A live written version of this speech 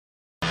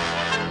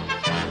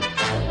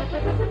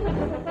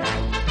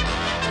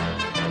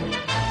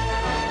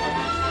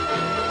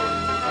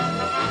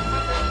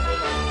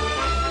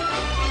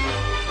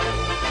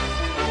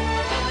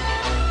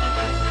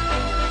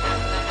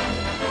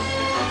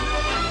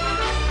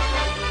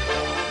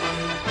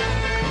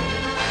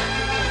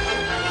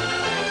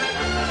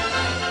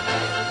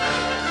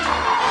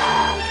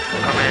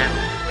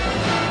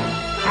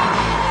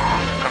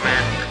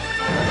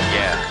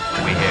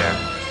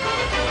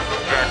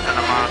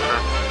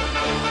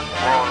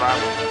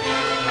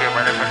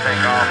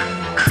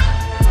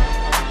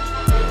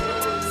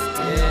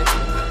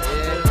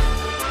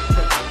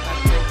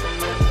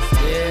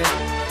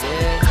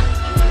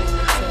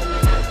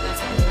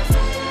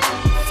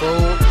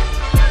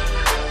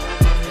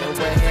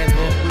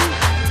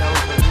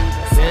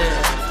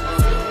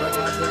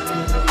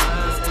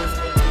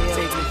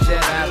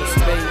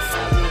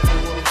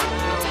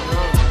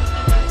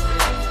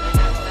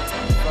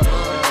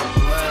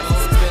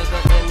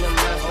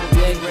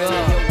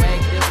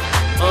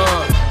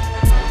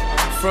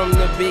From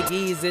the Big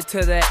Easy to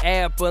the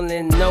Apple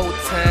in no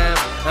time.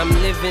 I'm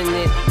living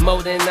it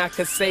more than I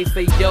could say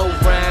for your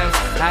rhymes.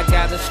 I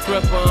got a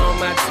stripper on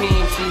my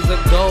team, she's a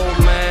gold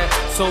mine.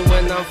 So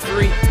when I'm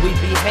free, we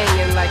be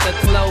hanging like a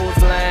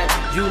clothesline.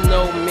 You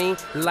know me,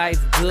 life's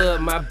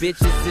good, my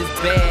bitches is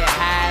bad.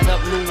 Hide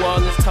up New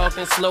Orleans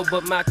talking slow,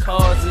 but my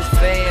cars is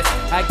fast.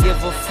 I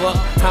give a fuck,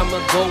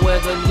 I'ma go where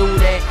the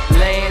loot at.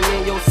 Land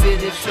in your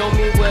city, show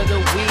me where the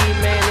weed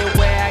man and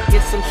where I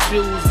get some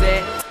shoes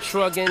at.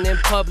 Shrugging in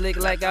public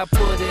like I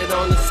put it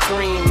on the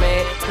screen,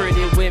 man.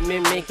 Pretty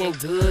women making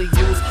good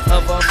use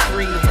of our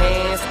free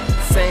hands.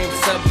 Same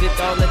subject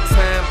all the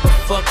time, but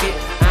fuck it,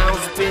 I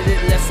don't spit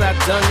it unless I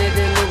done it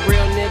and the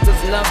real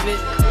niggas love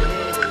it.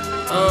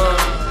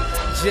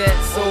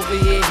 Jets over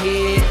your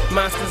head,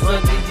 monsters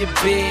under your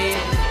bed.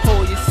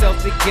 Hold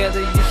yourself together,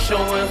 you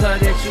showing her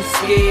that you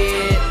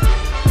scared.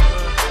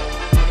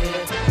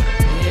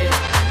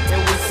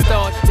 And we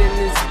starched in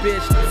this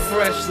bitch,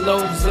 fresh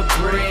loaves of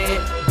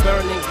bread,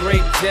 burning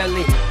grape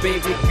jelly.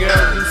 Baby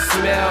girl, you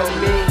smell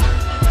me.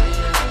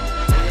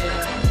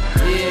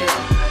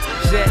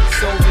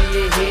 Jets over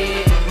your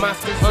head,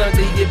 monsters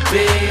under your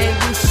bed. And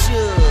you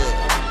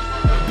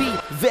should be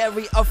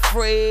very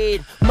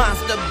afraid.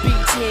 Monster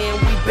B10,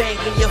 we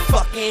banging your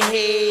fucking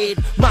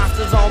head.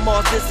 Monsters on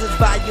Mars, this is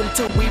volume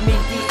 2, we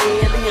meet the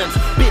aliens.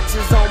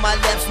 Bitches on my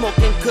left,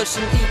 smoking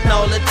cushion, eating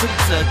all the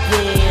treats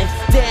again.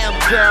 Damn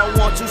girl,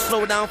 won't you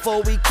slow down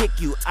before we kick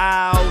you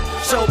out?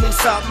 Show me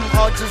something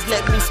or just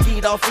let me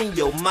skeet off in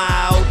your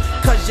mouth.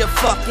 Cause you're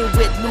fucking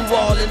with New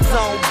Orleans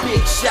on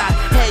Big Shot.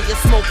 Hey, you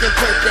smoking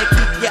perp that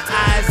keep your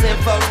eyes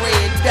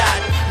infrared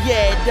dot.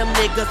 Yeah, them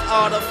niggas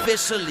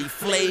artificially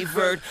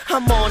flavored.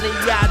 I'm on a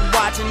yacht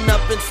watching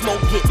up and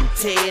smoke getting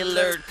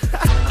tailored.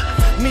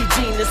 Me,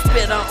 Gina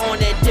Spitter on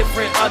that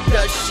different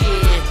other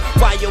shit.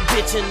 While your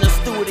bitch in the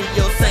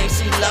studio saying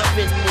she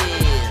loving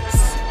this.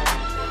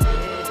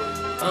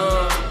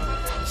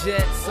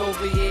 Jets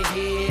over your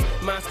head,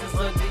 monsters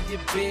under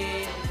your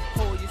bed.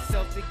 Hold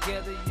yourself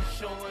together, you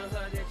showing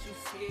her that you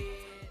scared.